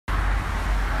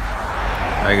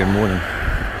Hey, good morning.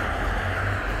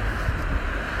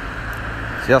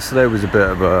 So yesterday was a bit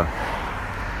of a...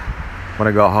 When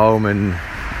I got home and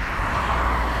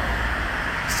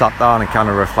sat down and kind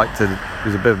of reflected, it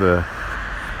was a bit of a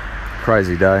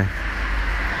crazy day.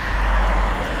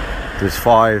 There's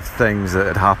 5 things that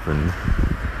had happened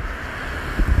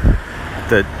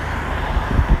that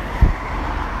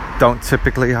don't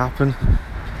typically happen.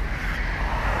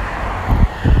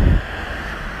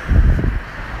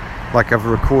 Like I've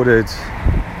recorded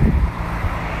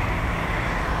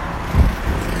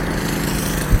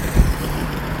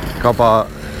got about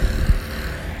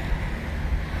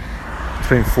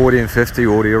between 40 and 50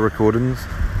 audio recordings.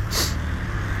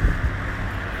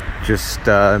 Just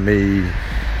me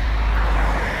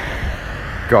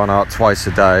going out twice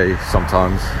a day,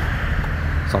 sometimes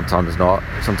not.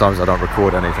 Sometimes I don't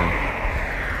record anything.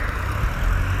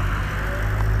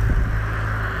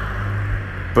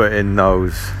 But in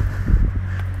those,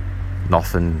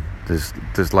 nothing.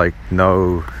 There's like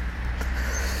no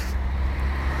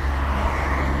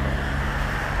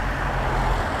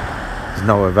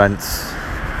events.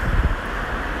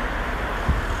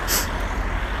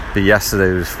 But yesterday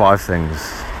there was 5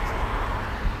 things.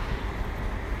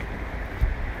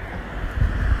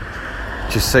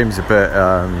 Just seems a bit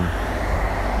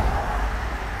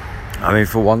I mean,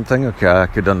 for one thing, okay, I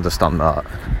could understand that,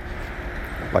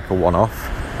 like a one-off.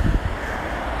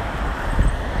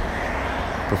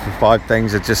 But for 5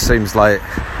 things, it just seemed like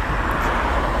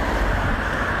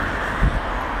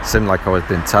I was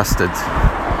being tested.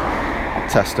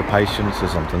 Test of patience or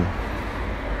something.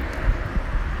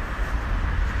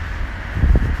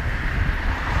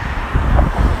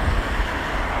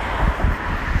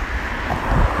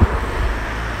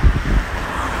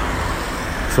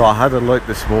 So I had a look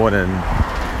this morning.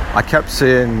 I kept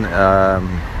seeing an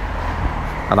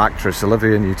actress,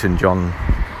 Olivia Newton-John.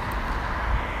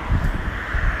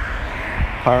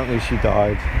 Apparently she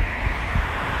died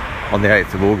on the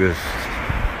 8th of August.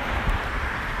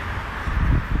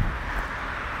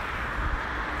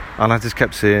 And I just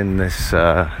kept seeing this,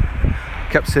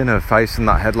 kept seeing her face and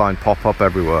that headline pop up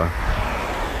everywhere.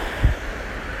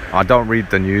 I don't read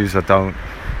the news, I don't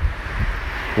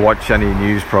watch any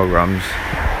news programs.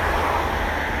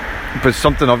 But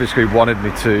something obviously wanted me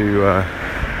to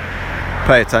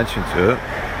pay attention to it.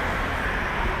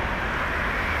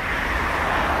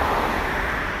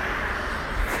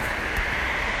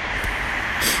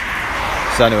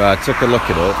 So anyway, I took a look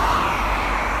at it.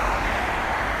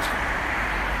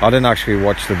 I didn't actually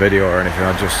watch the video or anything.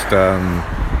 I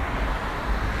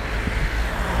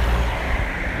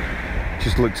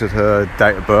just looked at her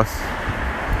date of birth,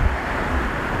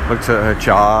 looked at her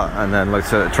chart, and then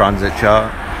looked at the transit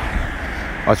chart.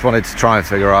 I just wanted to try and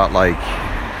figure out, like,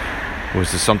 was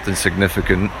there something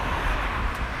significant?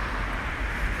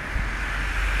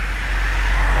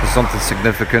 There's something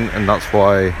significant, and that's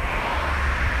why it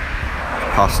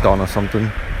passed on or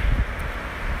something.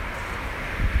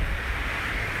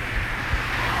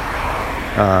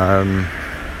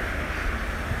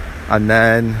 And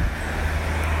then,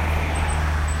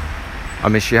 I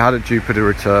mean, she had a Jupiter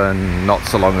return not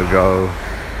so long ago.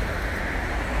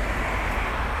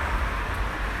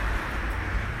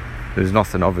 There's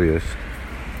nothing obvious.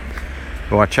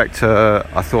 But when I checked her,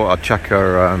 I thought I'd check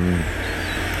her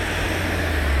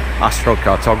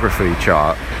astrocartography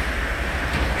chart,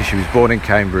 because she was born in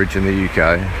Cambridge in the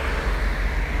UK,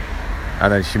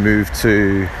 and then she moved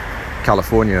to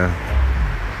California.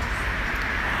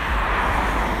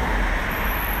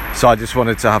 So I just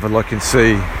wanted to have a look and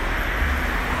see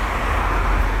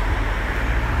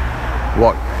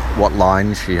what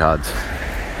line she had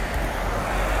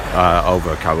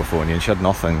over California, and she had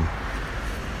nothing.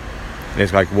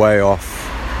 It's like way off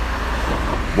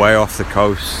the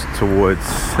coast towards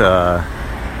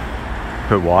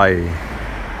Hawaii.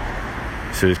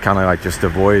 So it's kind of like just a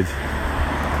void.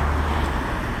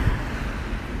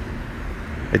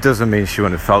 It doesn't mean she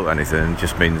wouldn't have felt anything, it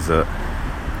just means that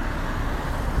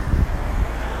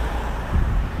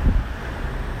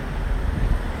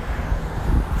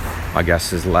I guess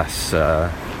there's less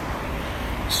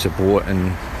support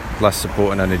and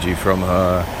energy from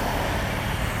her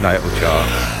natal chart.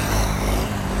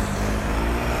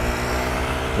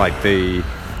 Like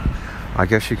I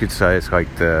guess you could say it's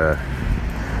like the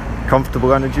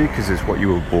comfortable energy, because it's what you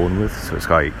were born with. So it's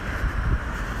like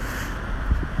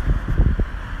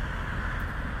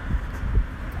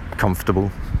comfortable.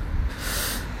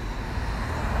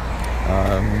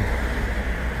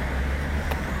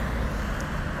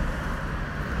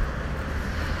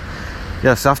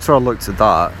 Yes, after I looked at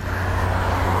that,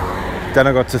 then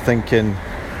I got to thinking,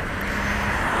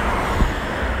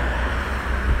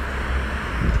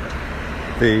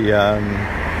 the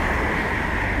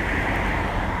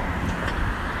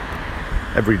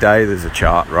every day there's a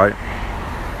chart, right?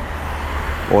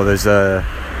 Or there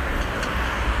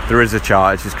is a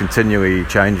chart. It's just continually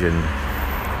changing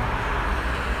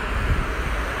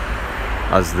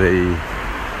as the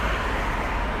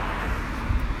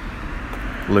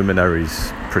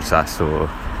luminaries process or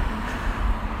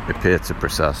appear to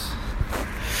process.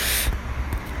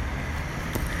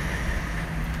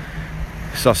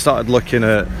 So I started looking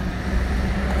at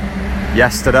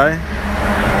yesterday.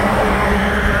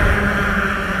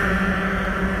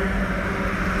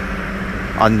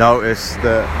 I noticed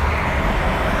that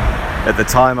at the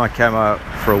time I came out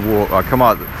for a walk, I come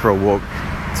out for a walk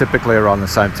typically around the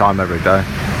same time every day.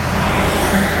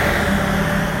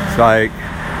 It's like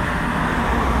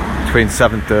between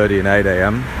 7:30 and 8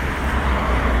 a.m.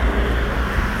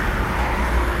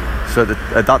 So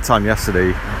at that time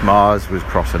yesterday, Mars was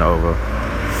crossing over.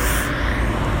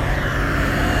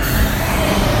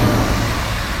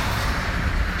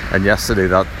 And yesterday,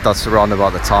 that's around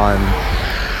about the time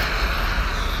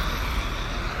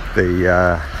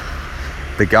the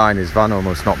guy in his van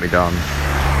almost knocked me down.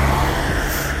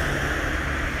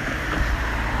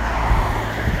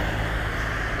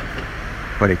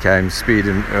 When he came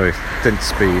speeding, didn't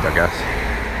speed, I guess,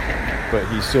 but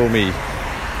he saw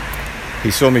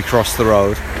me cross the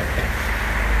road.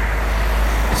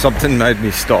 Something made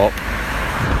me stop,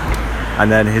 and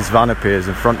then his van appears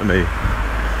in front of me,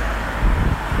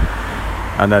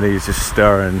 and then he's just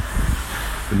staring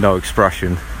with no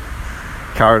expression,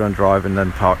 carried on driving,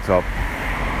 then parked up.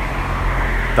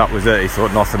 That was it. He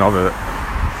thought nothing of it,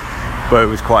 but it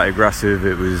was quite aggressive.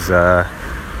 It was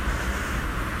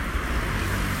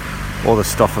all the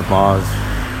stuff of Mars,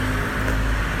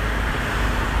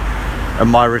 and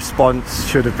my response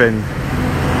should have been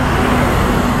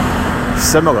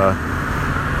similar.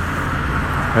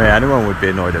 I mean, anyone would be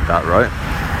annoyed at that, right?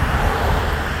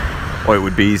 Or it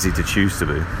would be easy to choose to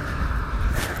be.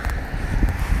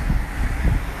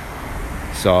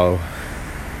 So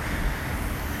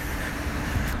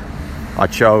I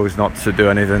chose not to do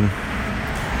anything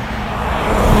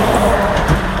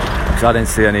because I didn't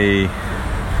see any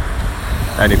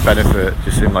benefit. It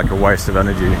just seemed like a waste of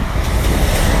energy.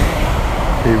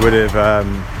 He would have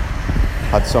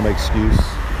had some excuse,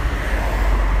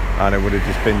 and it would have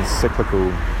just been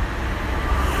cyclical,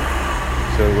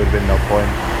 so there would have been no point.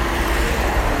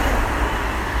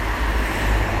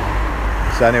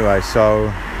 So anyway,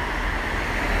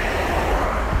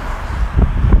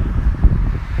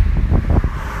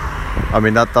 I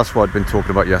mean, that's what I'd been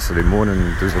talking about yesterday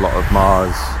morning. There's a lot of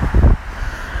Mars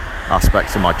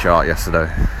aspects of my chart yesterday,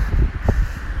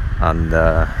 and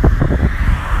I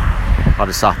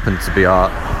just happened to be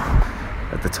out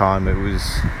at the time it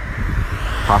was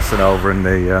passing over in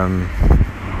the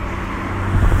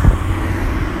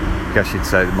I guess you'd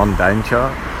say the mundane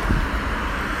chart,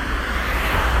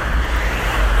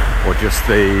 or just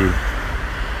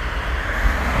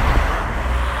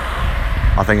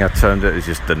I think I termed it as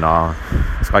just the now.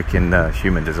 It's like in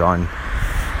human design,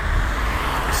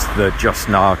 it's the just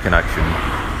now connection,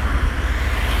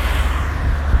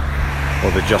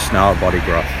 or the just now body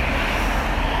graph.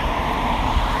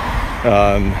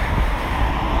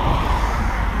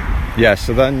 Yeah,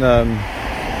 so then I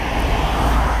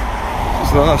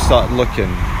started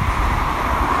looking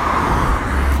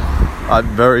at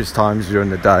various times during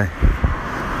the day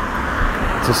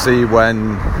to see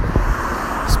when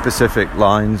specific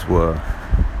lines were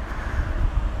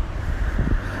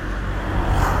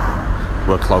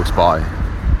close by,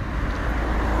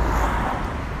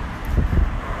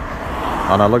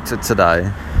 and I looked at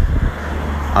today,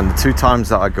 and the two times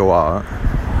that I go out,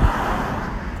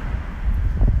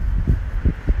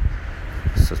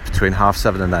 so it's between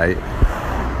 7:30 and 8,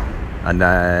 and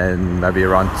then maybe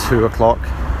around 2 o'clock,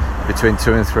 between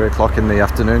 2 and 3 o'clock in the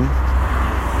afternoon.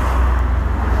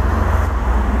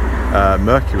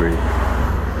 Mercury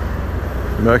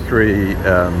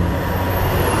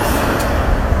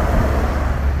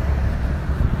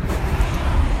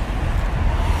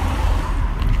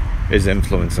is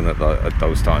influencing at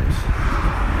those times,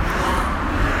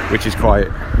 which is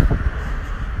quite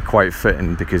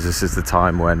fitting, because this is the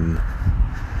time when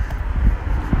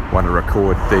I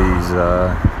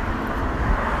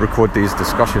record these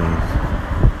discussions.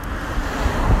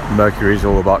 Mercury is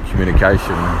all about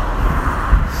communication,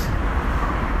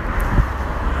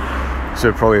 so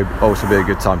it'd probably also be a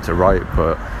good time to write,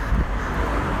 but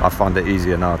I find it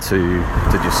easier now to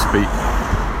just speak.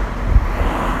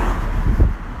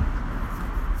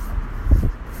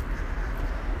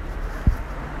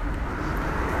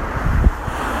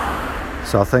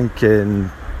 So I think in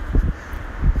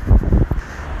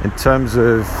in terms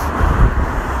of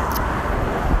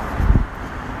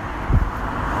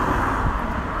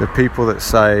the people that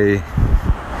say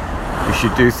you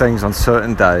should do things on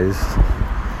certain days,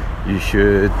 you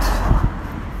should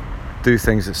do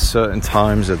things at certain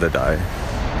times of the day,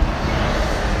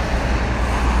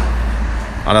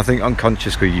 and I think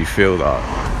unconsciously you feel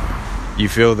that. You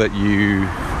feel that you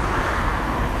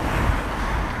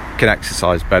can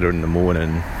exercise better in the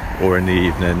morning or in the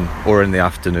evening or in the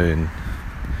afternoon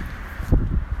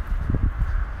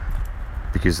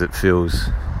because it feels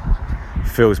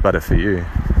better for you.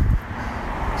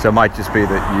 So it might just be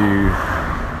that you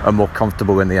are more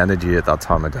comfortable in the energy at that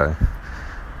time of day.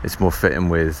 It's more fitting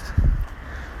with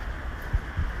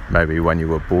maybe when you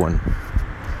were born.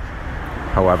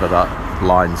 However that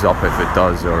lines up, if it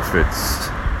does, or if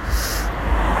it's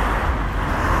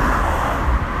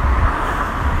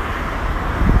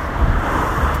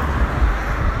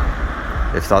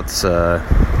that's a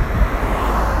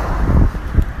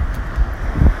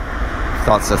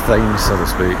thing, so to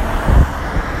speak.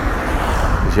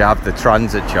 Because you have the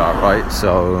transit chart, right?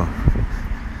 So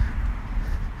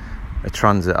a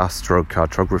transit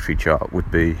astrocartography chart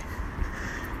would be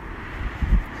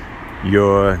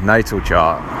your natal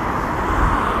chart,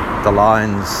 the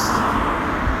lines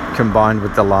combined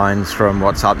with the lines from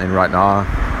what's happening right now.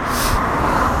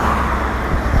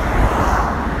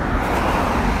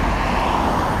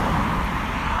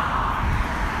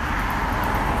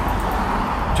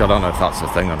 I don't know if that's a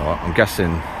thing or not. I'm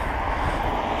guessing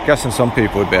some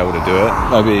people would be able to do it,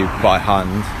 maybe by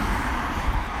hand,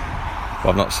 but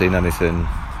I've not seen anything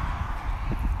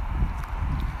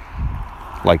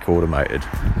like automated.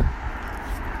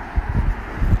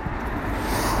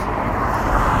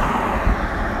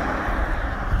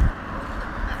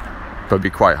 But it'd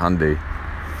be quite handy,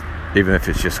 even if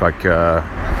it's just like for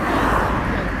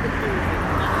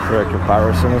a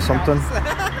comparison or something.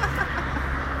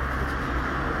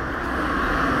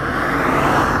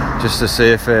 Just to see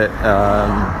if it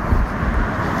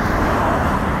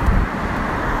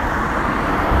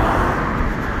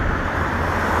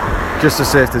just to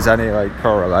see if there's any like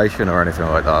correlation or anything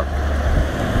like that.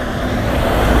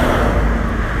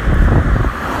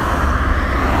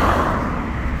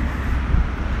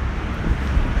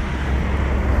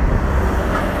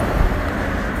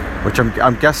 Which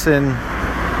I'm guessing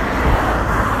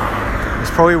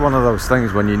it's probably one of those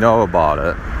things when you know about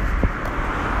it,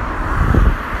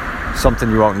 something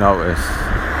you won't notice.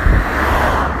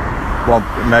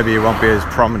 Maybe it won't be as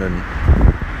prominent,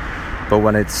 but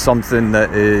when it's something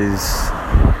that is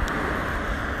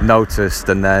noticed,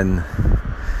 and then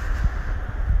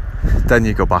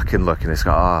you go back and look, and it's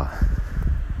like,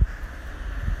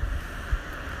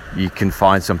 you can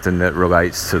find something that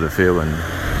relates to the feeling.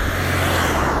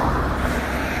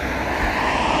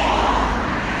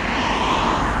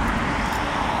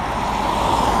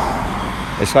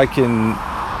 It's like with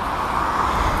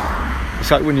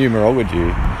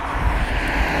numerology.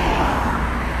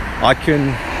 I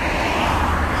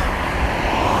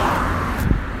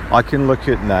can look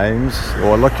at names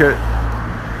or look at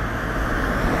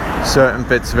certain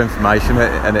bits of information,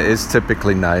 and it is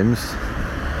typically names,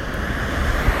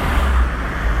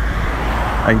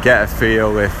 and get a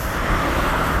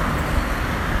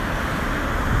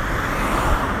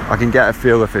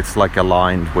feel if it's like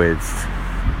aligned with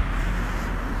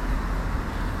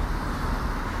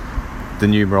the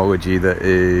numerology that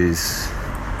is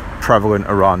prevalent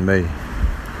around me.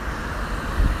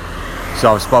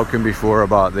 So I've spoken before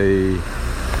about the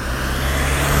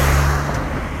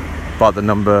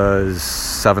numbers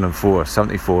 7 and 4,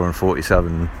 74 and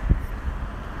 47.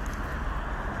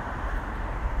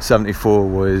 74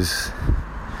 was,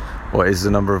 or is, the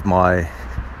number of my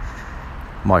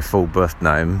full birth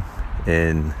name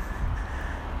in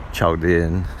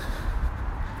Chaldean.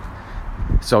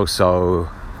 It's also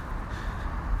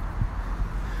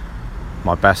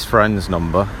my best friend's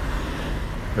number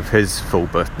of his full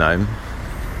birth name,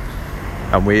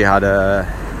 and we had a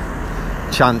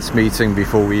chance meeting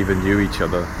before we even knew each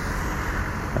other.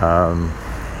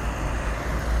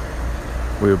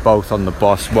 We were both on the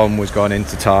bus. One was going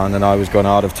into town and I was going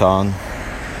out of town.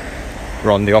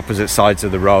 We're on the opposite sides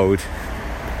of the road.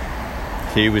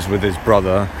 He was with his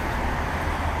brother,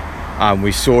 and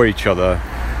we saw each other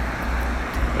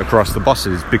across the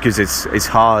buses, because it's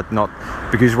hard not,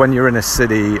 because when you're in a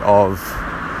city of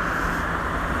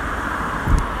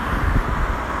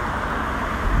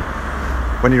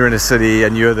and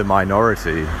you're the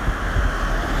minority,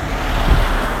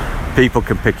 people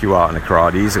can pick you out in a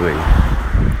crowd easily.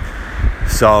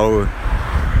 So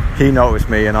he noticed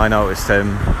me and I noticed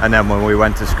him, and then when we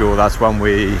went to school, that's when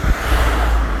we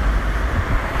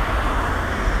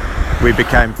we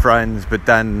became friends, but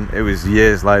then it was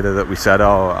years later that we said,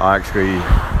 oh, I actually,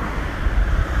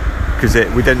 because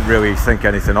we didn't really think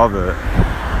anything of it,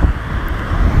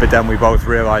 but then we both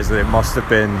realised that it must have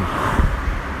been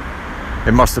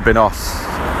us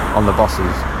on the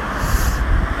buses,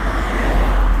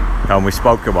 and we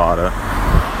spoke about it.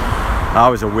 That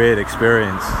was a weird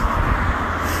experience.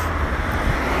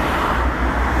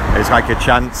 It's like a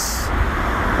chance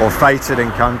or fated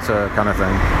encounter kind of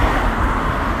thing.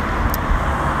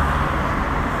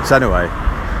 So anyway,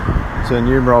 so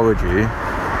numerology.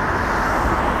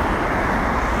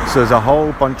 So there's a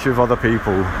whole bunch of other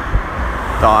people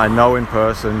that I know in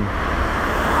person,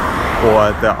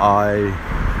 or that I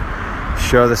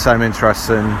share the same interests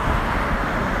in,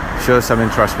 share the same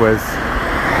interest with,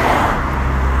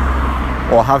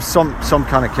 or have some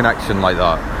kind of connection like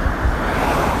that.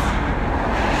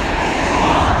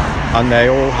 And they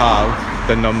all have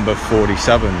the number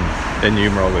 47 in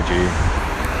numerology.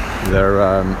 They're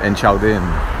in Chaldean.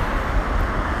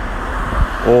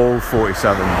 All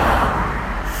 47.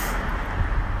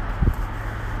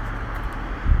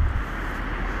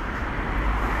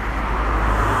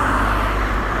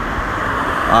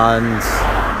 And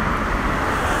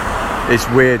it's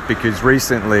weird because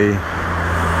recently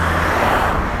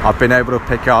I've been able to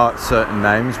pick out certain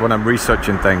names when I'm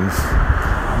researching things.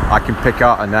 I can pick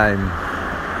out a name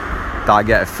that I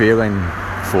get a feeling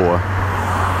for.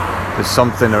 There's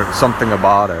something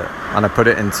about it, and I put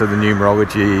it into the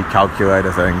numerology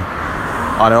calculator thing.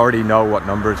 I already know what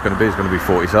number it's going to be. It's going to be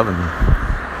 47.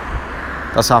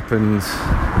 That's happened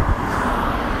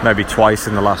maybe twice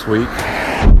in the last week.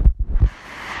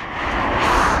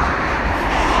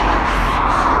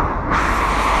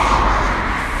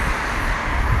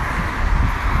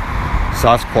 So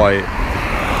that's quite,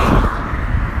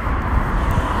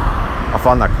 I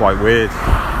find that quite weird,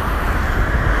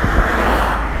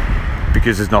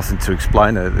 because there's nothing to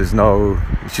explain it. It's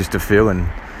just a feeling.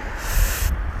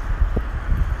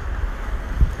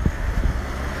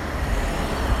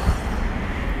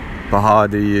 But how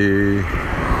do you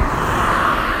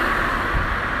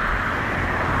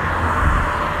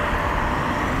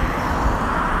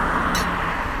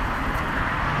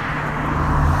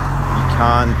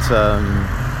can't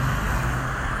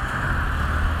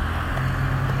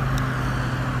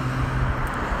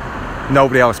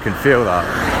nobody else can feel that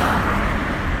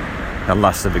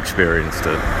unless they've experienced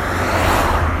it.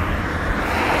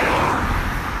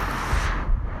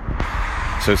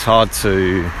 So it's hard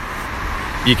to,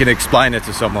 you can explain it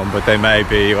to someone, but they may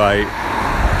be like,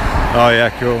 oh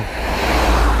yeah, cool.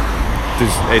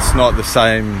 It's not the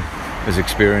same as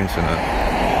experiencing it.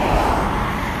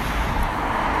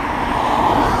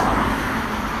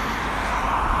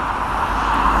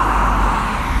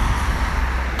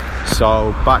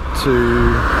 So back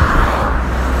to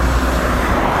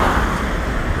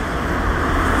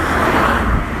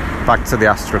the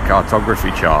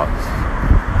astrocartography charts.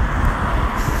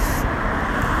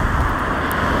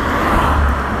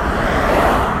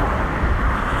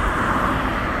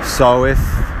 So if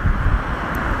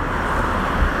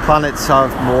planets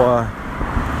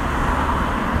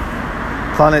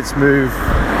move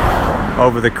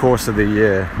over the course of the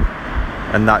year,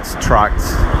 and that's tracked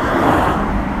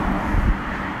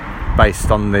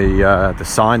based on the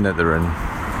sign that they're in,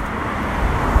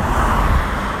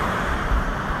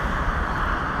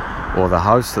 or the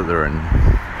house that they're in.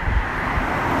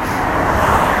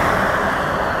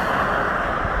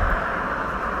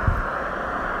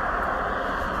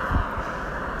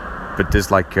 But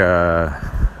there's like a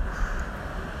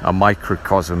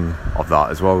microcosm of that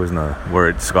as well, isn't there? Where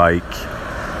it's like,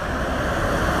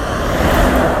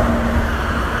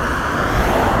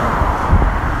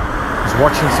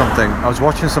 I was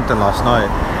watching something last night.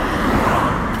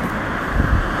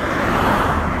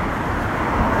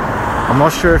 I'm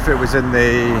not sure if it was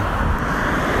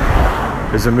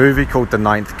there's a movie called The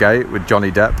Ninth Gate with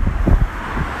Johnny Depp,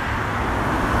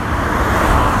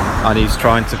 and he's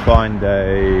trying to find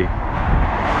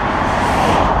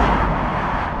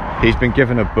he's been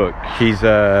given a book. He's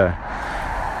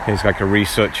like a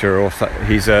researcher,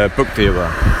 he's a book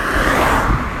dealer,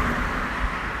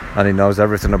 and he knows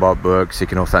everything about books. He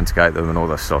can authenticate them and all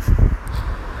that stuff.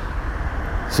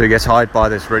 So he gets hired by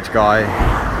this rich guy.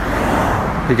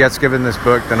 He gets given this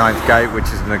book, The Ninth Gate, which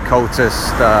is an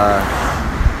occultist,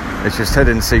 it's just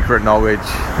hidden secret knowledge,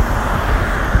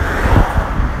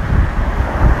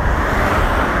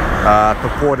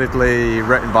 purportedly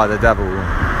written by the devil,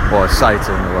 or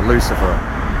Satan, or Lucifer.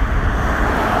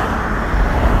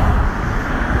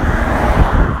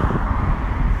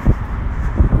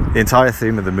 The entire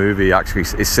theme of the movie, actually,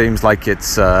 it seems like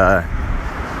it's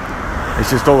It's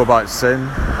just all about sin.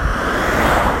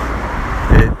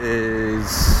 It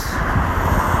is...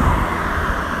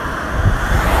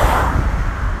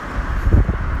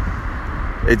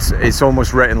 It's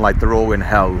almost written like they're all in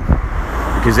hell,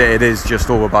 because it is just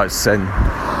all about sin.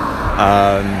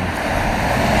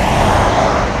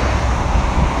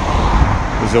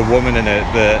 There's a woman in it,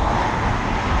 a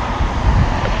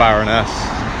baroness,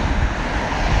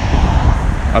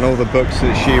 and all the books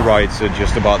that she writes are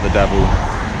just about the devil.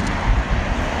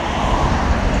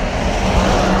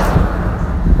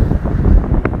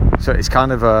 So it's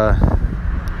kind of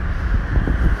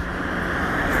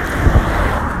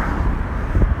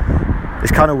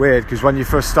it's kind of weird, because when you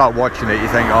first start watching it, you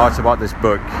think, oh, it's about this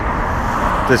book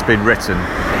that's been written,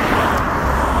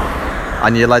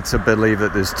 and you're led to believe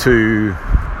that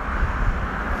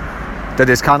that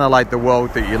it's kind of like the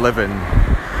world that you live in,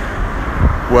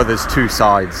 where there's two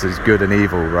sides, there's good and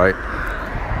evil, right?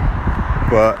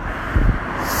 But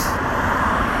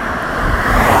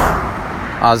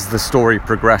as the story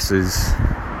progresses,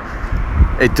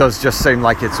 it does just seem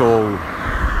like it's all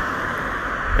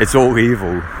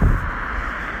evil.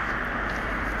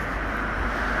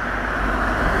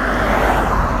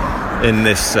 In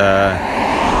this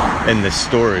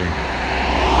story,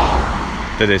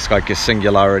 that it's like a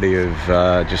singularity of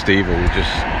just evil, just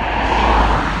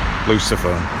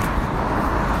Lucifer.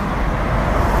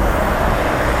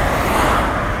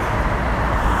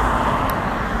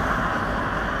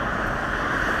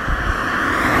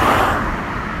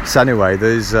 So anyway,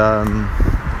 there's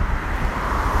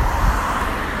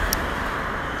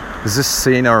this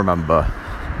scene I remember.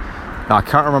 Now, I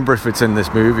can't remember if it's in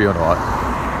this movie or not.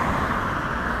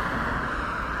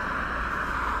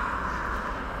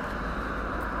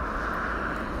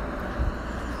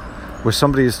 Where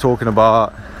somebody is talking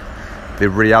about the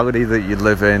reality that you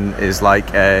live in is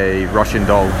like a Russian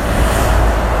doll.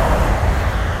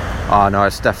 Oh no,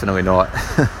 it's definitely not.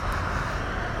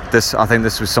 I think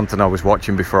this was something I was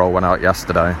watching before I went out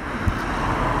yesterday.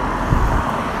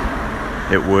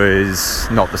 It was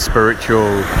not the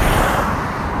spiritual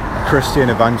Christian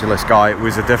evangelist guy. It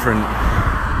was a different...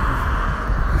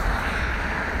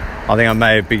 I think I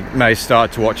may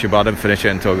start to watch it, but I didn't finish it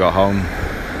until I got home.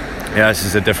 Yeah, this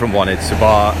is a different one. It's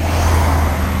about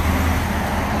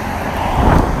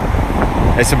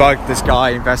this guy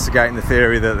investigating the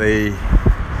theory that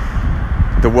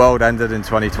the world ended in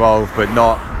 2012, but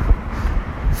not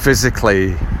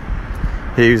physically.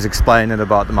 He was explaining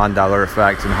about the Mandela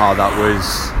effect and how that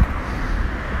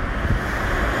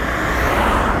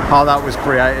was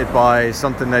created by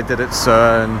something they did at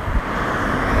CERN,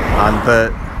 and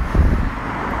that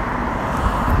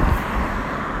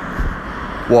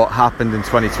what happened in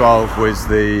 2012 was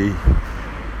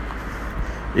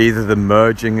either the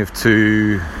merging of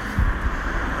two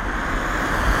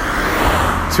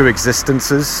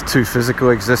existences, two physical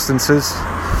existences,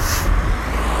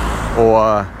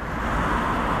 or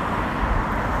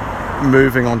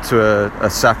moving onto a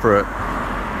separate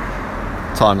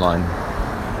timeline.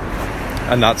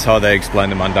 And that's how they explain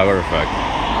the Mandela effect.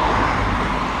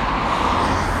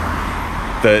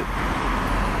 That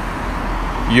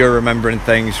you're remembering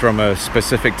things from a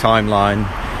specific timeline,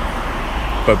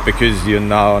 but because you're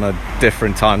now on a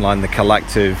different timeline, the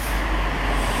collective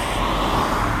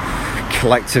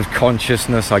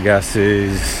consciousness, I guess,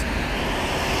 is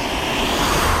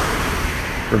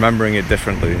remembering it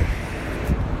differently,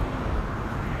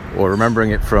 or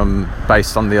remembering it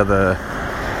based on the other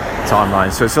timeline.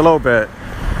 So it's a little bit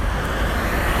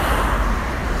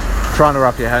trying to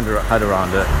wrap your head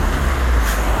around it.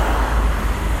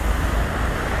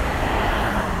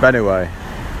 But anyway,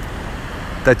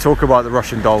 they talk about the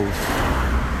Russian dolls.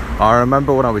 I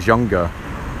remember when I was younger, I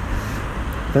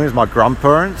think it was my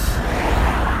grandparents,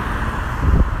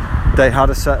 they had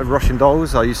a set of Russian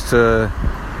dolls I used to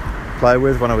play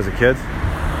with when I was a kid,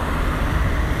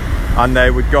 and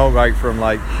they would go like from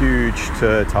like huge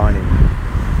to tiny.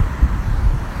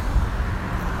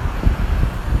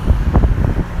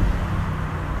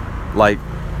 Like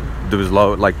there was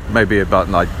like maybe about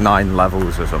like 9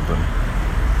 levels or something.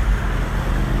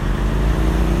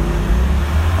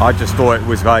 I just thought it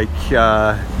was like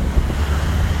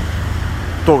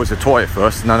thought it was a toy at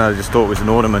first, and then I just thought it was an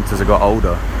ornament as I got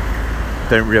older.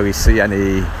 Didn't really see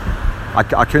any...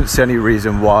 I couldn't see any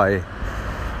reason why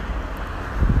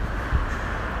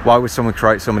would someone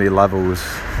create so many levels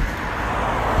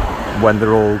when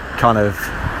they're all kind of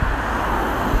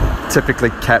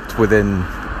typically kept within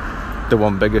the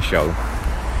one bigger show,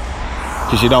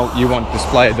 because you want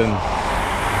displayed and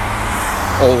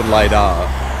all laid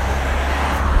out.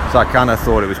 So I kind of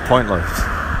thought it was pointless.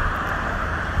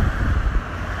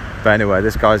 But anyway,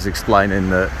 this guy's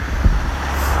explaining that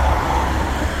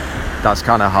that's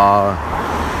kind of how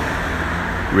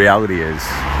reality is.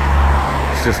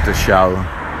 It's just a show,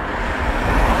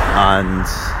 and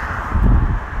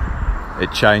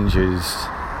it changes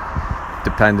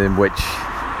depending which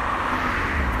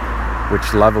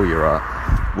level you're at,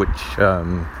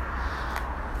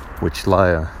 which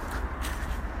layer.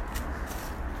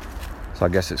 So I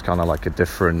guess it's kind of like a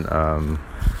different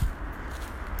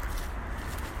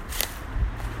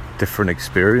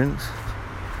experience.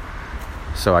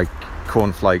 So like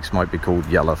cornflakes might be called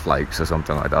yellow flakes or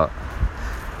something like that,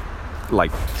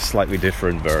 like slightly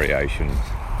different variations.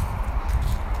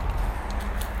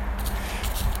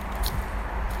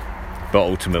 But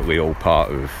ultimately all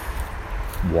part of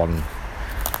one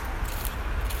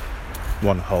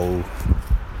whole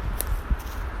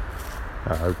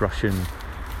Russian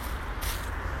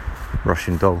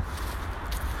doll.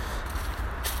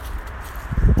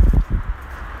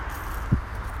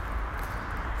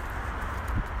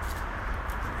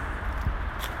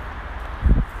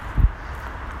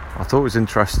 I thought it was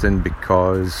interesting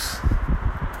because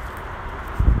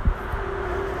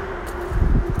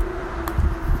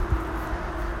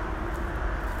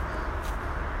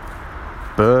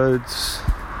birds,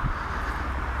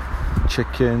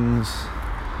 chickens,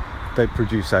 they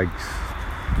produce eggs,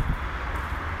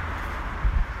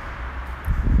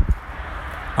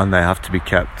 and they have to be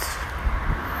kept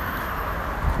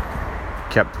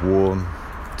warm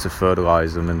to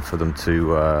fertilize them and for them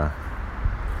to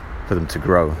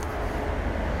grow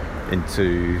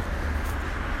into,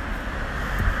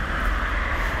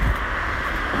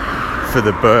 for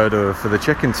the bird or for the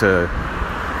chicken to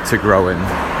grow in.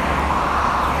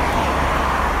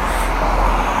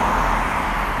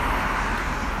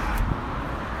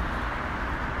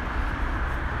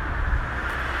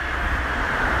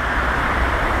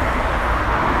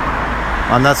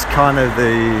 And that's kind of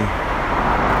the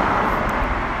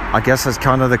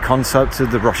concept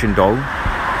of the Russian doll.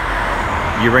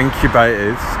 You're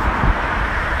incubated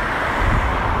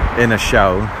in a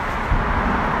shell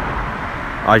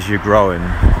as you're growing,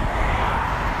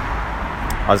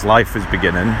 as life is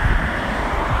beginning.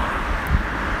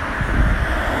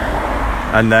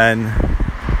 And then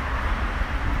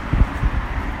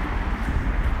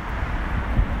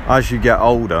as you get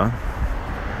older,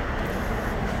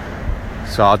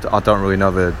 so I don't really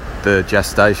know the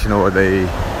gestation or the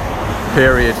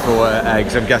period for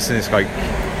eggs. I'm guessing it's like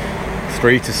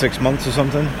 3 to 6 months or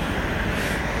something.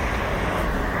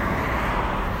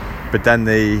 But then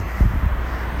the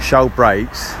shell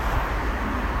breaks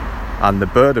and the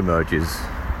bird emerges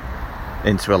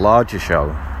into a larger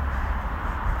shell,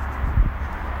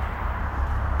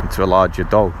 into a larger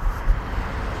doll.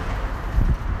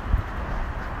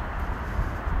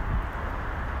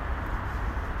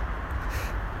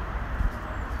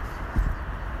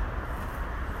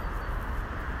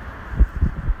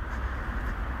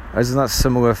 Isn't that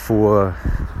similar for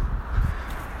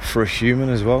a human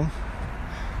as well?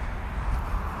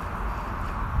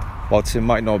 Whilst it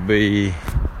might not be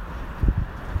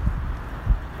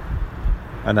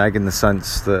an egg in the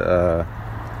sense that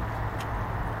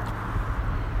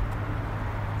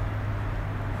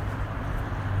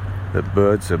that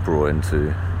birds are brought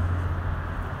into,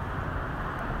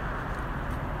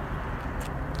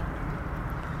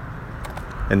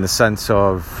 in the sense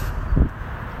of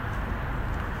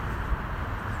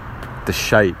the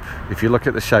shape. If you look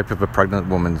at the shape of a pregnant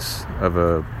woman's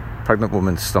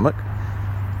stomach,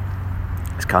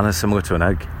 it's kind of similar to an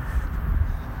egg.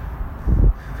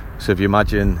 So if you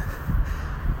imagine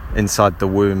inside the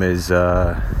womb is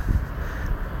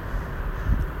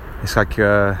it's like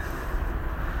a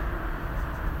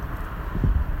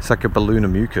balloon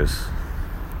of mucus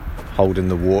holding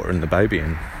the water and the baby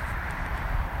in,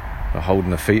 or holding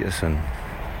the fetus in.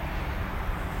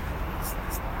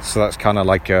 So that's kind of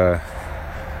like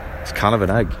it's kind of an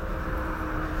egg.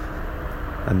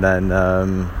 And then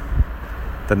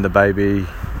the baby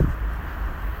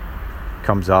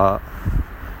comes out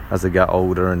as they get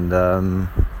older, and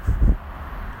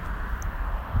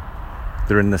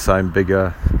they're in the same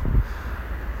bigger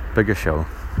shell.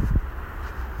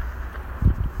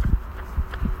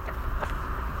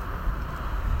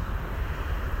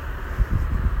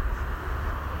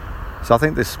 So I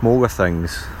think the smaller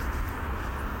things,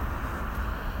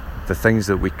 the things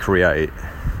that we create,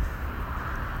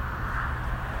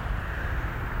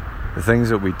 the things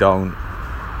that we don't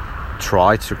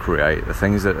try to create, the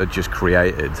things that are just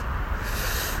created,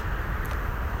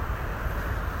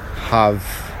 have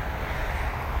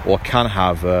or can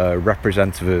have a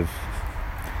representative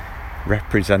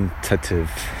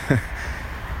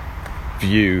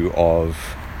view of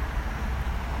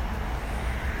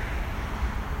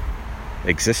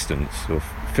existence, or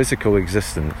physical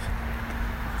existence,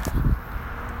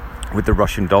 with the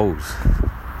Russian dolls.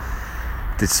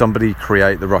 Did somebody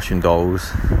create the Russian dolls?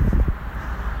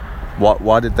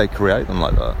 Why did they create them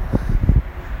like that?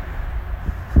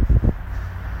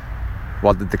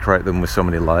 Why did they create them with so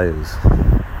many layers?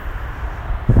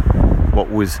 What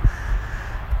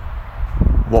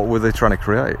were they trying to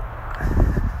create?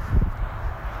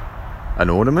 An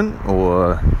ornament,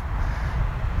 or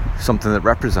something that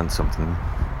represents something?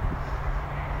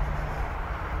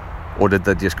 Or did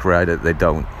they just create it? They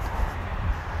didn't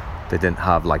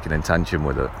have like an intention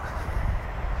with it.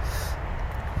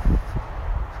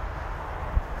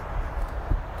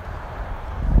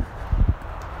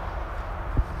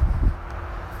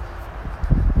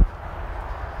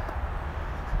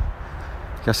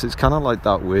 I guess it's kind of like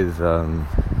that with a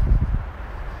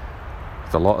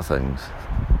lot of things.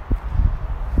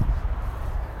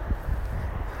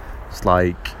 It's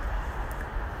like,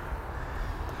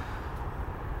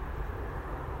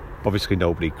 obviously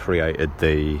nobody created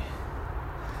the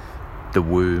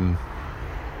womb.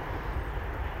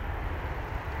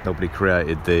 Nobody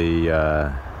created the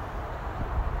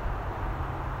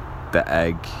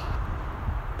egg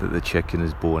that the chicken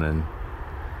is born in.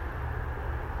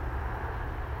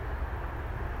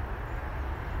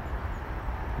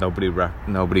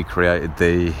 Nobody created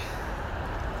the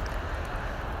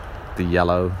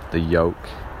yellow, the yolk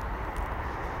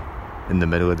in the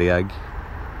middle of the egg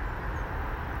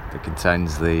that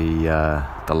contains the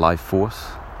life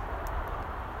force.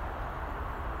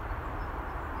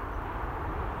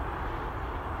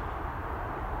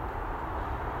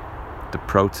 The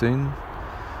protein,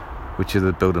 which are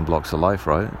the building blocks of life,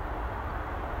 right?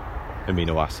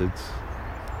 Amino acids.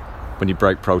 When you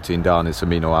break protein down, it's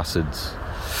amino acids.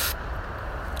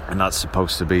 And that's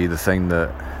supposed to be the thing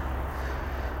that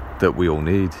we all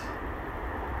need.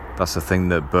 That's the thing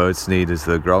that birds need as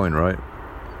they're growing, right?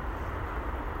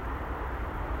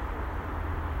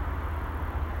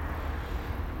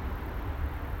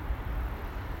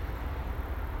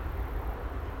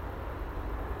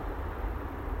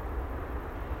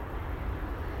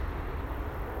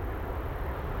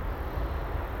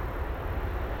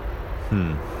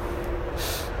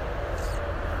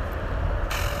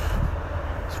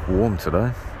 It's warm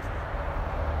today.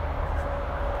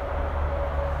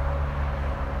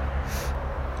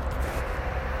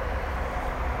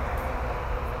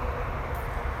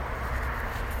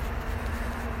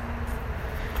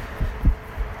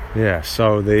 Yeah,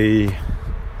 so there's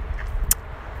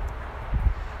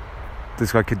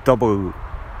like a double.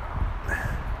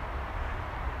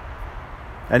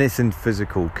 Anything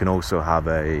physical can also have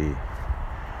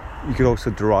you could also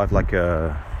derive like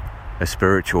a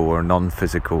spiritual or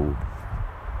non-physical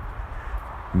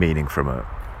meaning from it.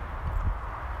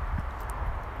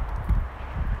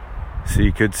 So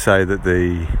you could say that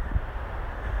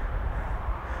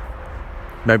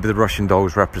maybe the Russian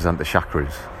dolls represent the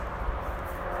chakras.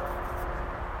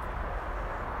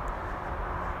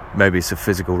 Maybe it's a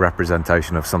physical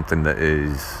representation of something that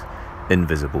is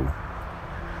invisible.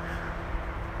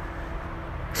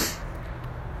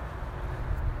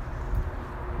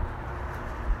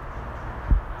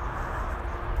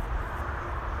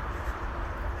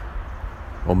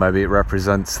 Or maybe it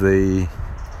represents the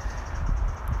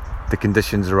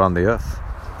conditions around the earth.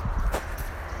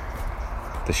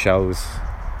 The shells.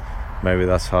 Maybe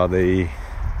that's how the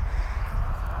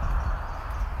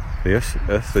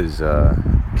earth is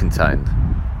contained.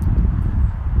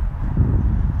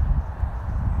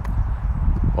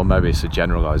 Or maybe it's a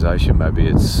generalization.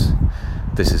 Maybe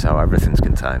this is how everything's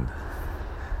contained.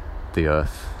 The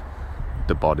earth,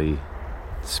 the body,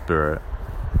 the spirit.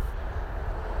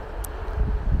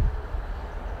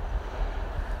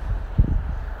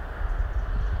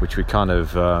 Which we kind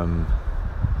of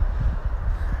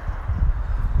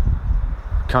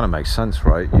makes sense,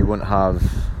 right? You wouldn't have.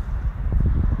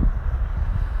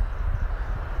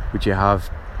 Would you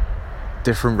have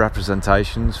different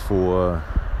representations for?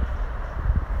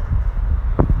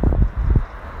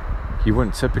 You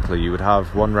wouldn't typically. You would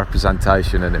have one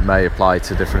representation, and it may apply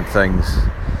to different things.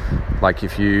 Like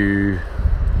if you.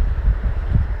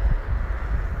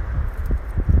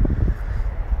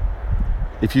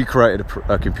 If you created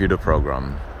a computer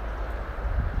program,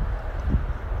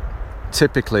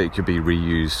 typically it could be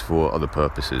reused for other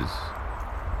purposes.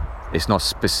 It's not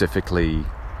specifically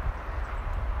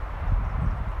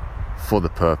for the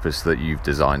purpose that you've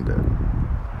designed it.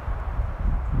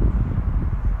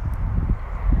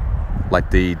 Like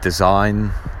the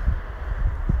design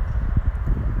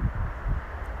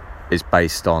is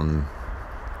based on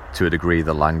to a degree,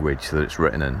 the language that it's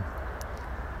written in.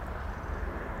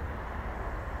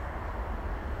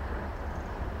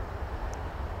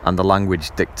 And the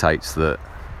language dictates that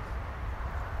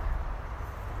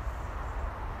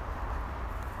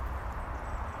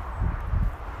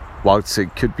whilst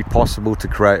it could be possible to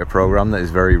create a program that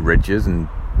is very rigid and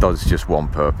does just one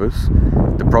purpose,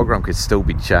 the program could still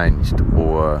be changed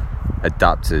or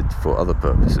adapted for other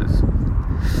purposes,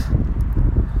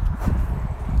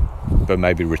 but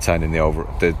maybe retaining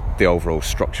the overall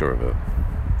structure of it.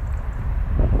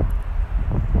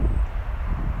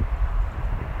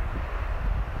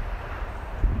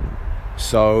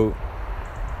 So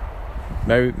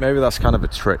maybe that's kind of a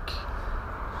trick.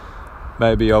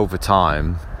 Maybe over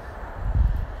time,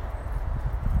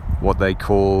 what they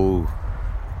call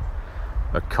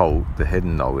occult, the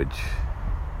hidden knowledge,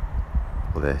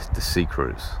 or the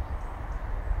secrets,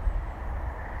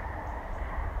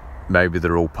 maybe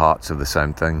they're all parts of the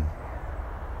same thing.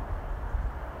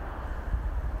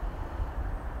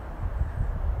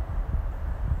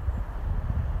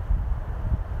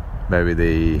 Maybe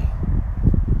the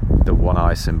one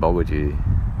eye symbology,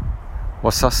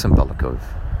 what's that symbolic of?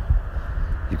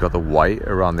 You've got the white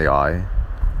around the eye,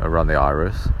 around the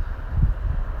iris.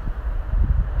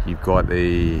 You've got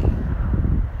the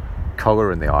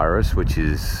colour in the iris, which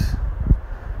is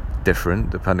different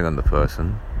depending on the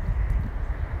person.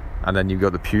 And then you've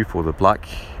got the pupil, the black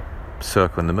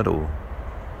circle in the middle.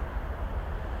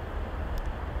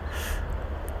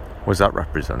 What does that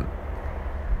represent?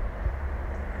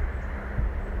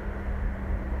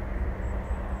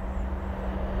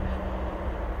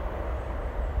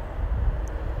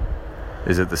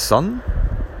 Is it the sun?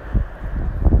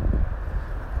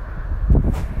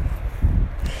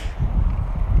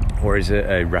 Or is it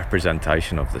a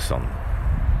representation of the sun?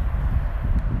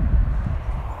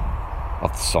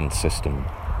 Of the sun system?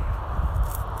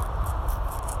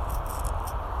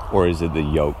 Or is it the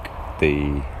yolk?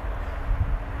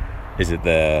 Is it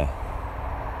the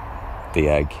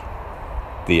egg?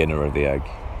 The inner of the egg?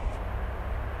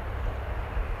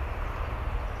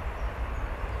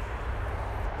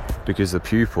 Because the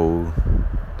pupil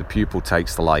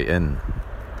takes the light in.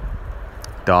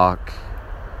 Dark,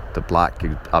 the black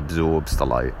absorbs the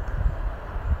light.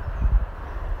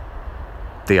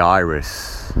 The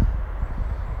iris,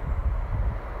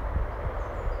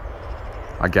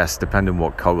 I guess, depending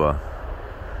what colour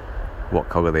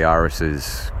the iris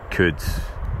is, could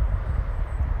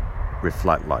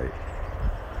reflect light,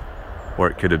 or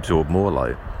it could absorb more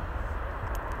light.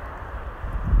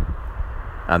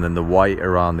 And then the white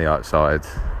around the outside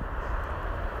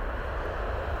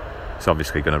is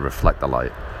obviously going to reflect the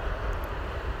light.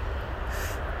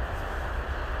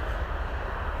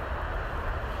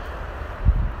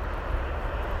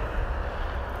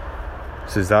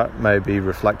 So is that maybe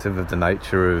reflective of the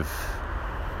nature of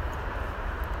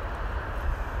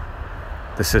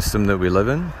the system that we live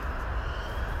in?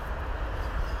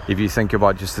 If you think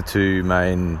about just the two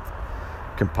main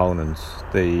components,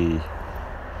 the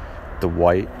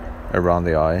white around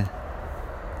the eye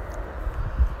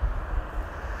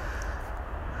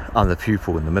and the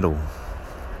pupil in the middle.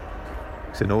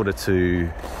 So in order to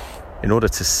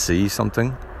see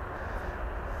something,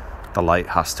 the light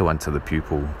has to enter the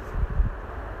pupil.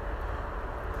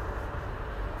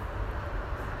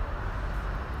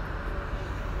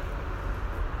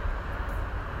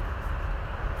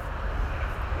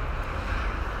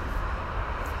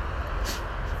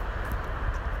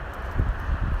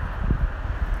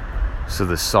 So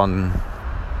the sun,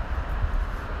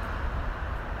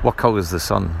 what colour is the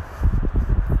sun?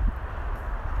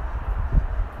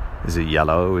 Is it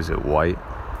yellow? Is it white?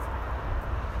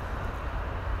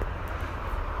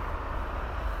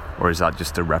 Or is that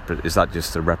just a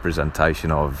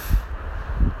representation of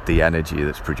the energy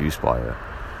that's produced by it?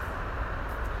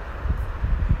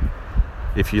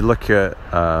 If you look at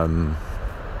what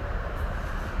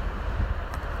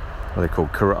are they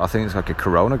called? I think it's like a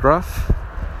coronagraph.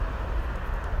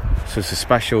 So it's a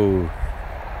special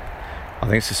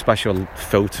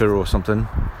filter or something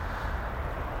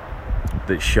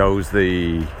that shows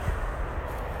the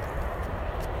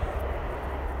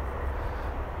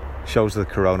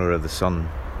corona of the sun.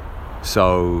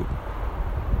 So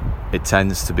it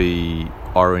tends to be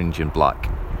orange and black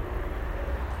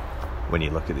when you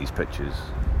look at these pictures.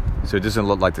 So it doesn't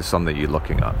look like the sun that you're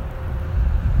looking at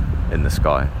in the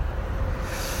sky.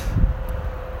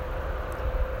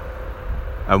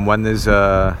 And when they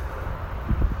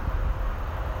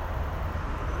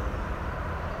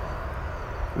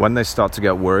start to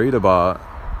get worried about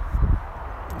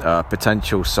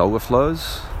potential solar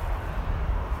flares,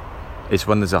 it's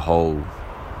when there's a hole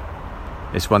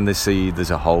It's when they see there's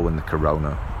a hole in the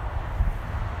corona,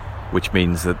 which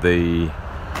means that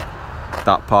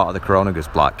that part of the corona goes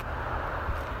black.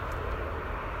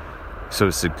 So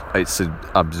it's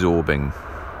absorbing,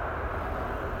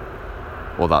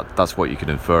 or that's what you could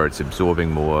infer. It's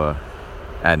absorbing more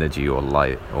energy or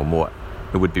light, or more.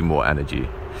 It would be more energy.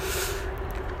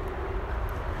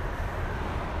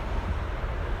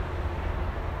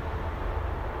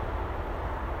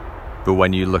 But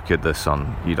when you look at the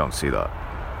sun, you don't see that.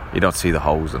 You don't see the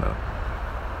holes in it.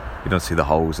 You don't see the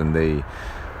holes in the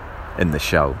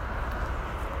shell.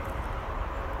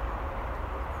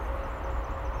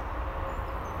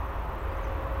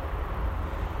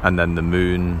 And then the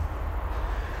moon,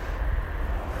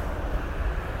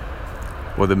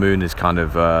 well, the moon is kind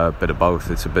of a bit of both.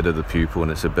 It's a bit of the pupil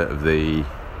and it's a bit of the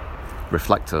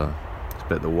reflector. It's a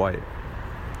bit of the white.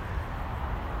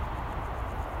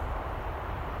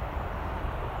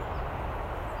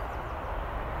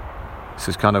 So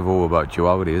it's kind of all about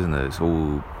duality, isn't it? It's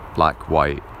all black,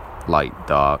 white, light,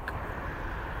 dark.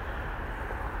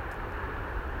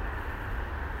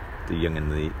 The yin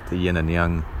and the yin and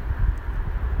yang.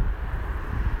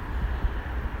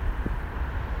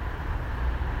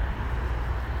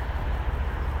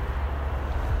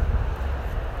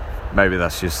 Maybe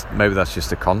that's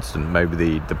just a constant.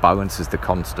 Maybe the balance is the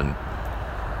constant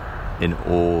in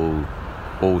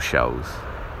all shells.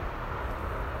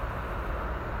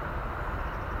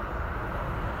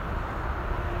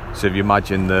 So if you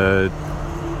imagine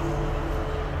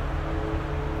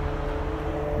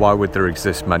why would there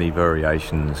exist many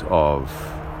variations of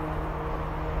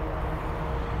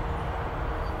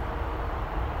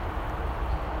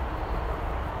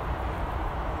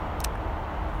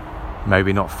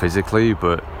maybe not physically,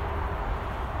 but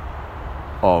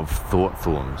of thought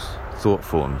forms.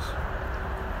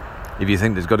 If you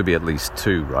think there's got to be at least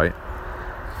two, right?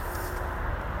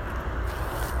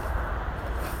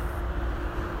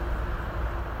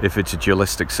 If it's a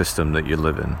dualistic system that you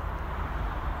live in,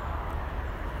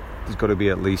 there's got to be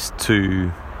at least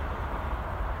two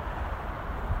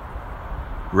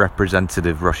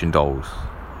representative Russian dolls.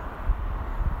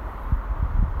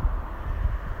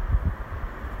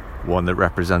 One that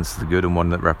represents the good and one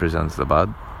that represents the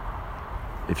bad.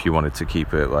 If you wanted to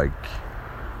keep it like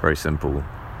very simple.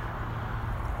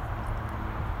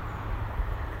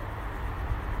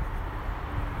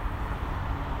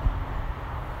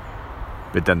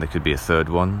 But then there could be a third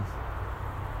one,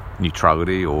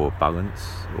 neutrality or balance,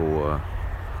 or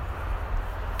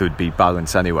there would be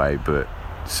balance anyway, but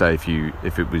say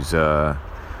if it was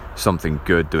something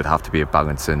good, there would have to be a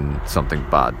balance in something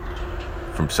bad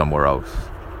from somewhere else,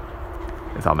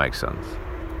 if that makes sense.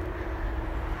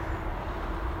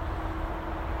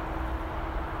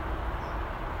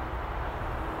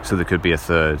 So there could be a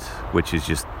third, which is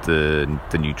just the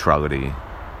neutrality.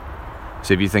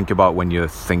 So if you think about when you're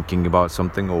thinking about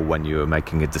something or when you're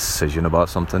making a decision about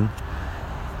something,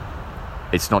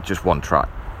 it's not just one track.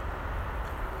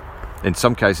 In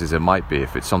some cases it might be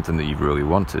if it's something that you've really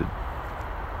wanted.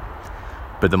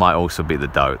 But there might also be the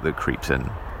doubt that creeps in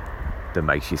that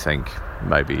makes you think,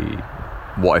 maybe,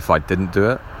 what if I didn't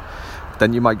do it?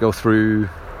 Then you might go through,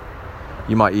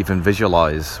 you might even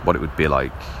visualize what it would be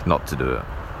like not to do it.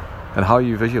 And how are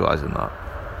you visualizing that?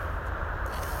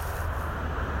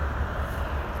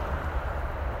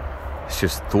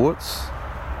 Just thoughts.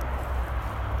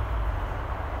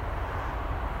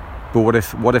 But what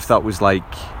if that was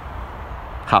like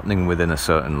happening within a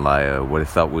certain layer? What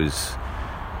if that was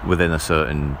within a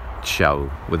certain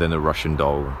shell, within a Russian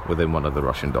doll, within one of the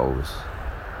Russian dolls?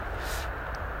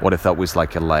 What if that was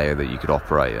like a layer that you could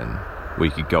operate in, where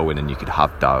you could go in and you could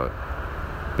have doubt,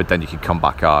 but then you could come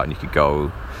back out and you could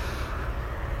go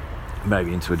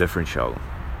maybe into a different shell?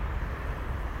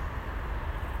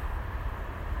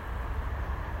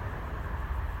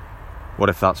 What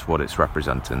if that's what it's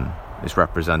representing? It's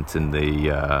representing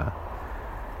the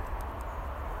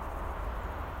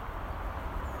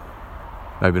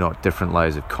maybe not different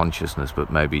layers of consciousness,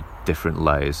 but maybe different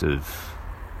layers of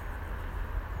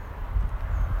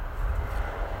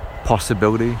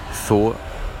possibility, thought.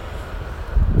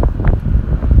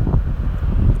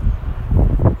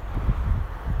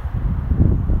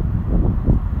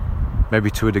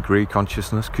 Maybe to a degree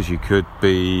consciousness, because you could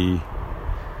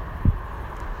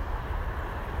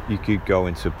go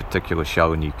into a particular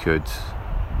shell and you could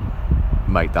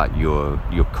make that your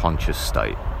conscious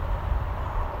state.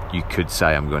 You could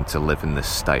say, I'm going to live in this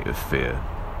state of fear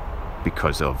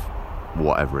because of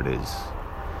whatever it is.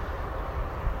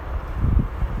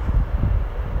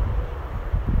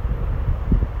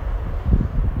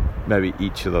 Maybe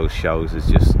each of those shells is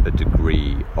just a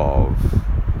degree of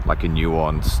like a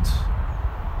nuanced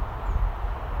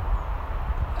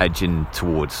edging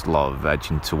towards love,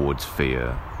 edging towards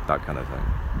fear, that kind of thing.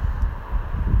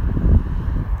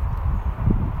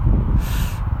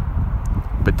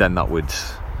 But then that would,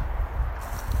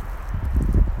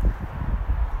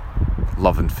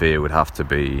 love and fear would have to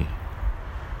be,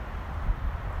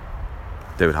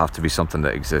 there would have to be something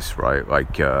that exists, right?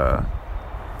 Like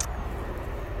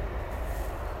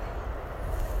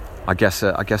I guess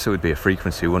it would be a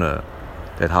frequency, wouldn't it?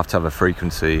 They'd have to have a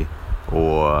frequency,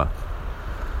 or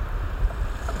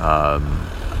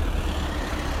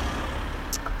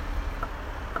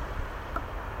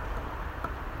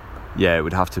yeah, it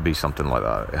would have to be something like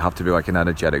that. It'd have to be like an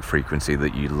energetic frequency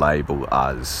that you label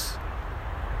as,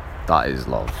 that is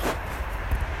love.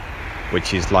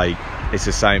 Which is like, it's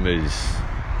the same as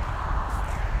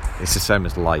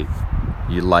light.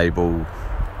 You label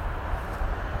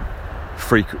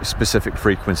specific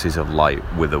frequencies of light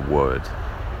with a word.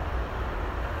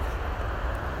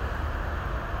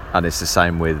 And it's the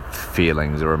same with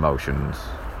feelings or emotions.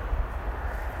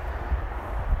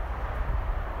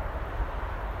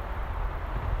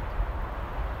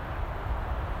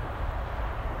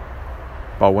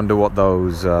 But I wonder what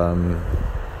those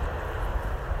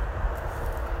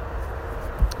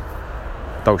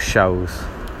shells,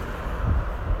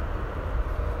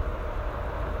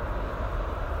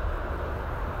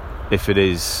 if it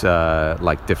is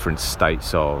like different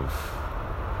states of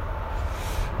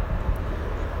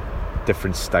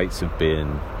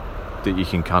being that you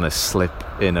can kind of slip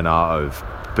in and out of,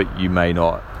 but you may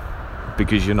not,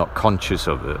 because you're not conscious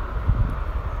of it.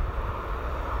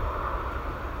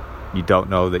 You don't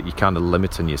know that you're kind of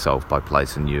limiting yourself by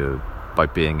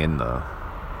being in there.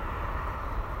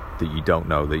 That you don't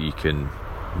know that you can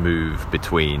move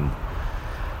between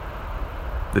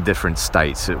the different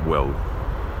states at will.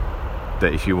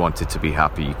 That if you wanted to be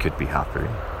happy, you could be happy.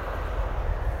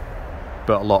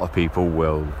 But a lot of people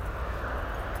will,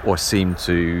 or seem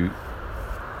to,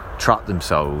 trap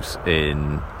themselves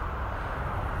in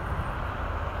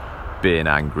being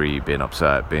angry, being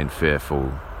upset, being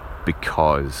fearful,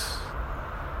 because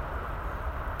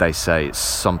they say it's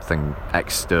something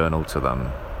external to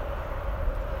them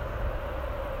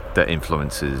that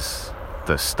influences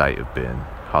the state of being,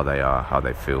 how they are, how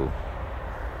they feel.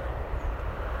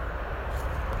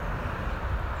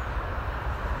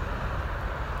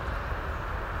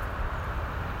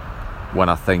 When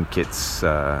I think it's,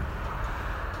 for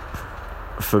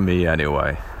me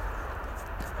anyway,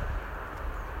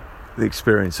 the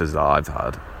experiences that I've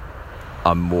had,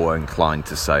 I'm more inclined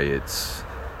to say it's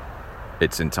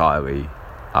entirely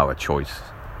our choice.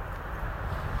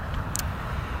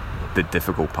 The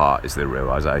difficult part is the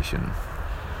realization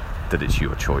that it's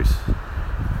your choice.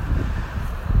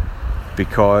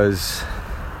 Because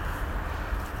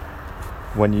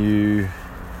when you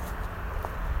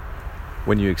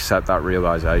accept that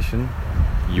realization,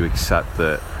 you accept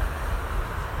that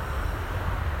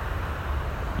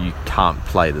you can't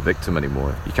play the victim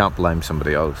anymore. You can't blame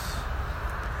somebody else.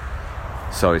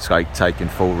 So it's like taking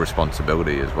full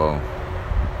responsibility as well.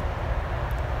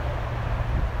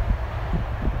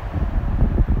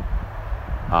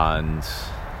 And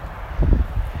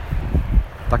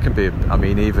that can be, I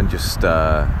mean, even just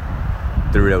the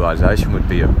realization would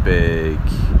be a big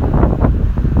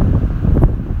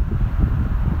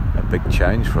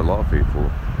change for a lot of people.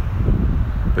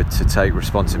 But to take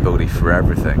responsibility for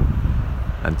everything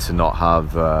and to not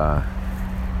have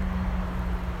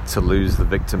to lose the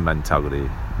victim mentality,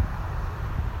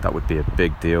 that would be a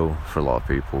big deal for a lot of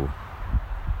people,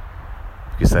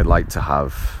 because they like to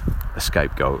have a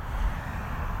scapegoat.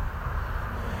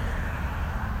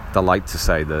 They like to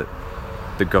say that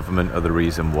the government are the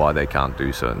reason why they can't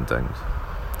do certain things.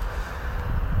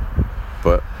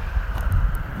 But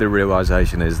the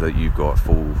realization is that you've got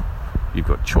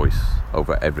choice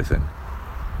over everything.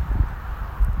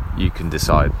 You can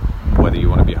decide whether you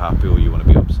want to be happy or you want to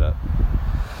be upset.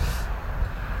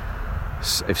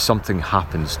 If something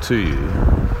happens to you,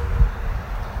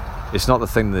 it's not the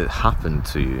thing that happened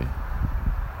to you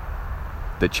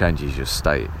that changes your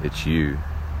state. It's you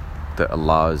that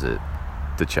allows it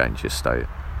to change your state.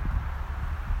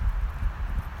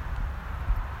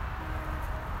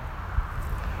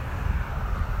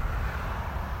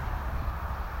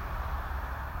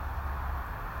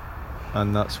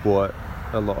 And that's what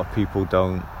a lot of people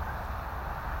don't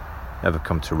ever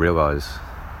come to realise,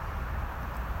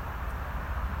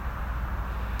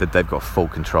 that they've got full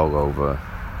control over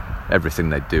everything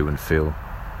they do and feel.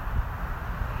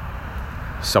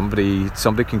 Somebody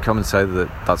can come and say that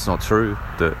that's not true,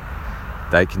 that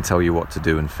they can tell you what to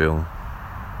do and feel,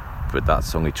 but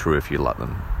that's only true if you let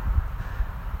them.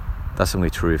 That's only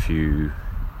true if you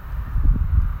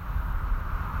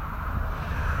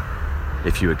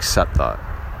accept that.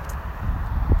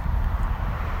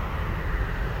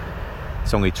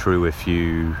 It's only true if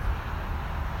you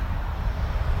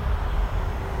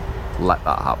let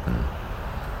that happen.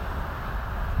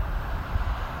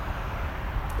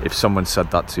 If someone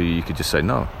said that to you, you could just say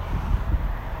no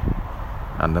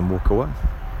and then walk away.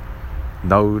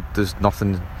 No, there's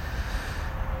nothing's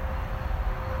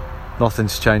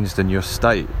changed in your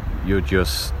state. You're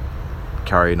just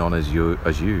carrying on as you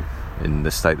in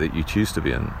the state that you choose to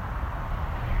be in.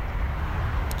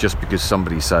 Just because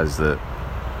somebody says that,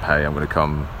 hey, I'm going to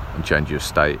come and change your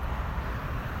state,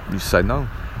 you say no.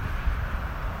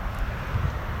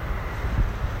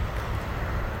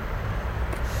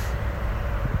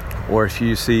 Or if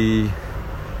you see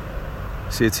a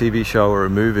TV show or a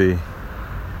movie,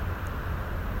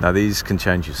 now these can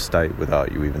change your state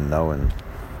without you even knowing.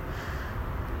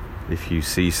 If you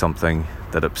see something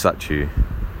that upsets you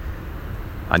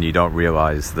and you don't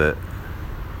realize that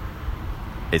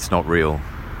it's not real,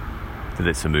 that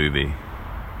it's a movie,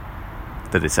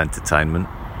 that it's entertainment,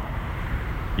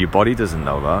 your body doesn't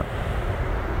know that.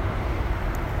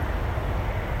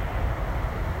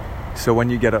 So when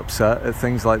you get upset at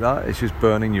things like that, it's just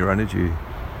burning your energy.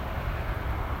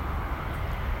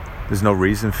 There's no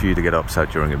reason for you to get upset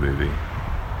during a movie.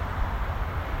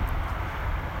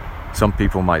 Some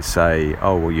people might say,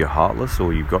 oh, well, you're heartless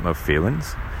or you've got no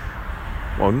feelings.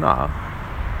 Well, nah.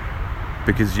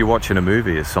 Because you're watching a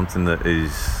movie, it's something that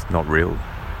is not real.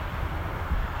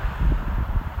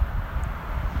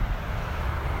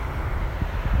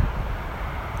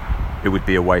 It would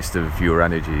be a waste of your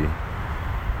energy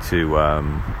to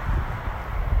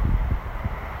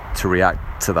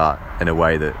react to that in a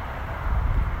way that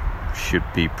should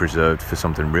be preserved for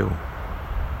something real.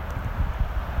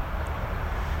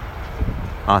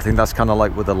 I think that's kind of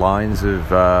like with the lines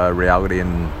of reality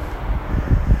and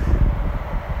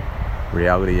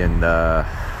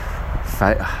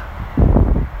fate.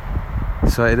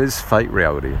 So it is fake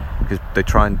reality, because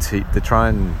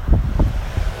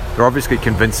they're obviously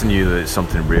convincing you that it's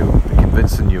something real. They're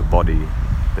convincing your body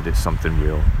that it's something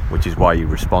real, which is why you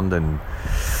respond in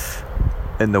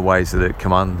the ways that it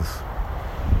commands.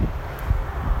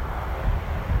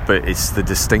 But it's the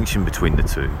distinction between the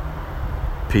two.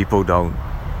 People don't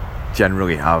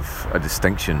generally have a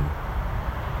distinction.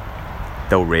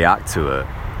 They'll react to it,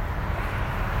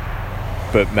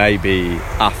 but maybe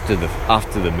after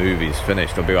the movie's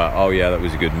finished, they'll be like, oh yeah, that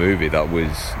was a good movie,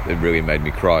 it really made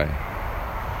me cry.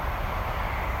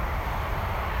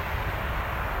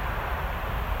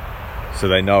 So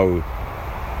they know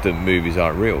that movies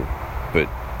aren't real, but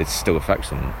it still affects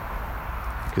them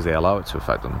because they allow it to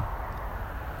affect them,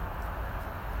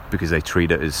 because they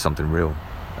treat it as something real,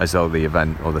 as though the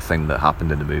event or the thing that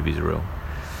happened in the movie is real.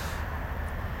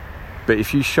 But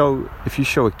if you show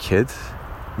a kid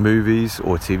movies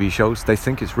or TV shows, they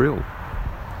think it's real.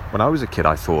 When I was a kid,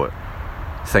 I thought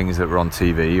things that were on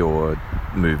TV or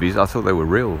movies, I thought they were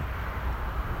real.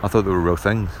 I thought they were real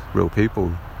things, real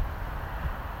people.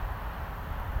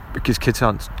 Because kids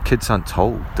aren't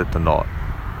told that they're not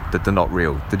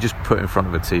real. They're just put in front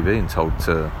of a TV and told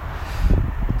to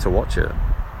watch it.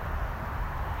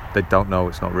 They don't know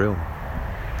it's not real.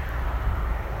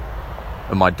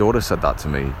 And my daughter said that to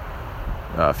me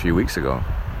a few weeks ago.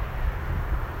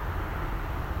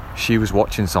 She was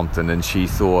watching something and she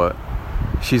thought,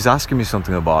 she's asking me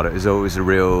something about it as though it was a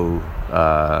real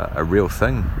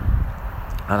thing.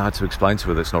 And I had to explain to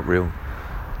her that it's not real.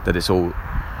 That it's all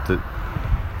that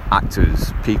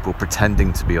actors, people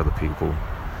pretending to be other people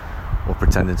or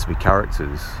pretending to be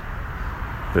characters,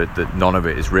 but that none of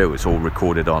it is real. It's all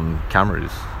recorded on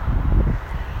cameras.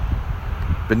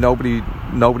 But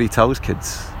nobody tells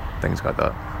kids things like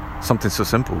that. Something so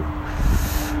simple.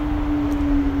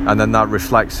 And then that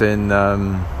reflects in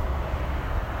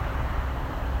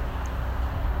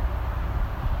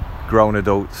grown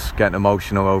adults getting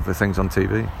emotional over things on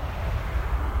TV.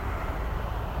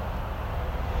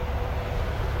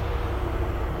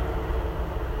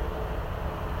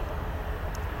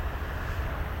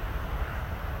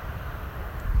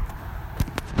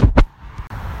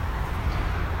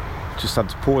 Just had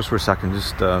to pause for a second,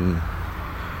 just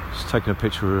taking a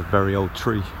picture of a very old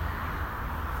tree.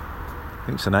 I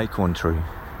think it's an acorn tree.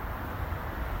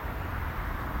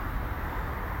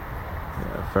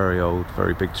 Yeah, very old,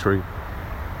 very big tree.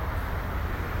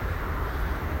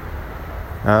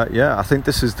 I think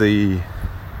this is the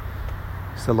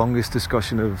longest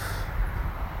discussion of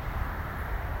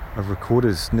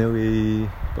recorders, nearly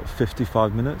about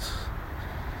 55 minutes.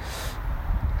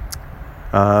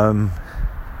 Yeah,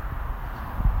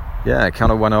 it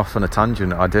kind of went off on a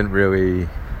tangent. I didn't really,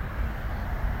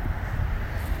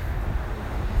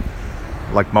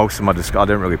 like most of my I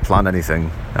didn't really plan anything.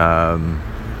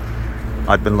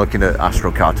 I'd been looking at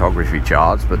astrocartography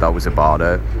charts, but that was about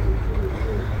it.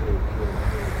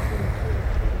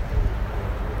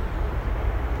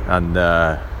 And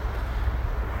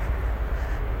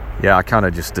yeah, I kind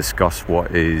of just discussed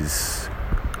what is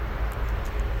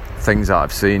things that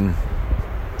I've seen,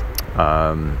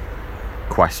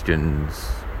 questions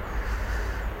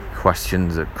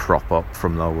that crop up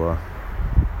from nowhere.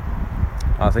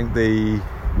 I think the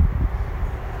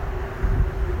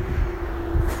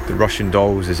Russian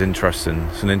dolls is interesting.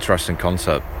 It's an interesting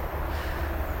concept.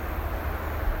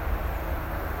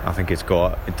 I think it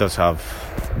does have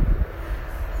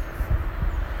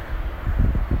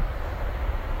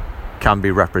can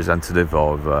be representative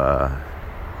of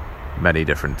many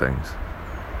different things,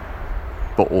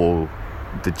 but all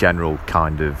the general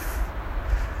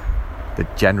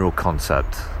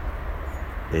concept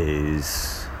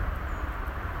is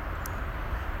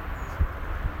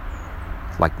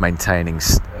like maintaining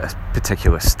a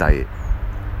particular state.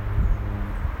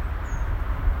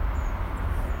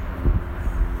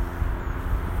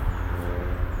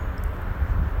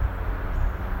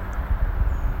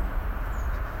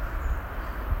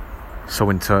 So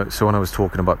when I was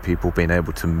talking about people being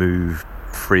able to move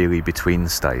freely between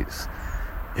states,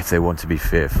 if they want to be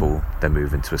fearful, they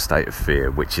move into a state of fear,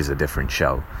 which is a different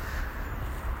shell,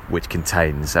 which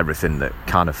contains everything that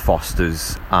kind of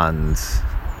fosters and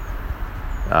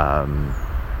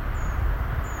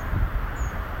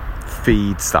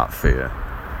feeds that fear.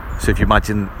 So if you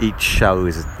imagine each shell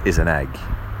is an egg,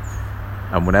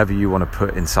 and whenever you want to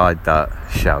put inside that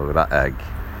shell, that egg,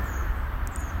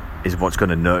 is what's going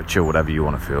to nurture whatever you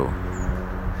want to feel.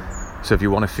 So if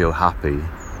you want to feel happy,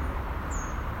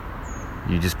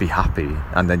 you just be happy,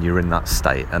 and then you're in that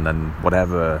state, and then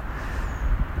whatever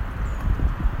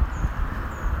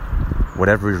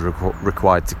is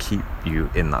required to keep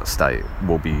you in that state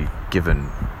will be given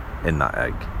in that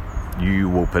egg. You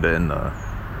will put it in there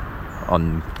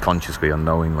unconsciously,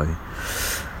 unknowingly.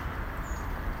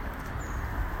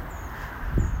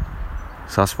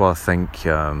 So that's why I think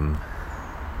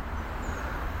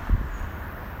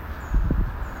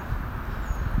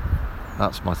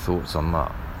that's my thoughts on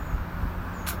that.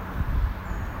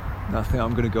 I think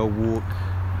I'm going to go walk.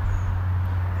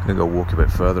 I'm going to go walk a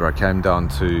bit further. I came down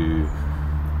to.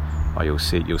 Oh, you'll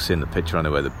see in the picture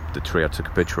anyway. The tree I took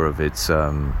a picture of. It's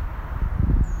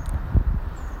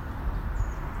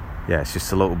yeah, it's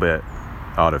just a little bit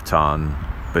out of town,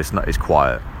 but it's not. It's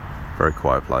quiet, very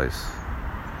quiet place.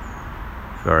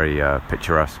 Very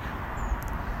picturesque.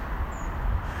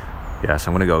 Yeah,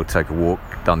 so I'm going to go take a walk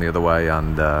down the other way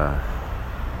and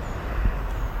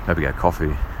maybe get a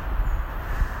coffee.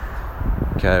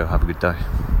 Okay, have a good day.